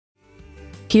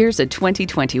Here's a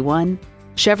 2021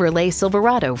 Chevrolet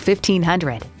Silverado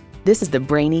 1500. This is the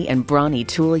brainy and brawny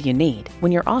tool you need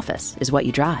when your office is what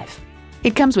you drive.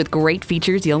 It comes with great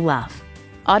features you'll love.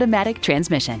 Automatic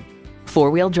transmission,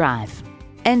 four-wheel drive,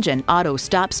 engine auto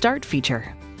stop-start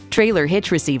feature, trailer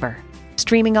hitch receiver,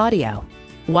 streaming audio,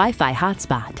 Wi-Fi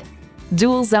hotspot,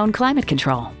 dual zone climate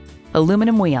control,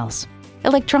 aluminum wheels,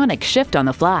 electronic shift on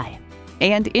the fly,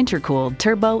 and intercooled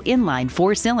turbo inline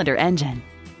four-cylinder engine.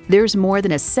 There's more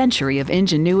than a century of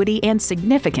ingenuity and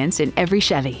significance in every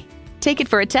Chevy. Take it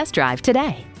for a test drive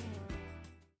today.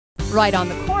 Right on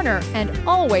the corner and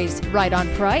always right on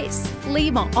price.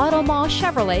 Lima Auto Mall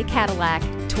Chevrolet Cadillac,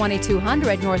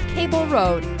 2200 North Cable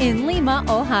Road in Lima,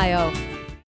 Ohio.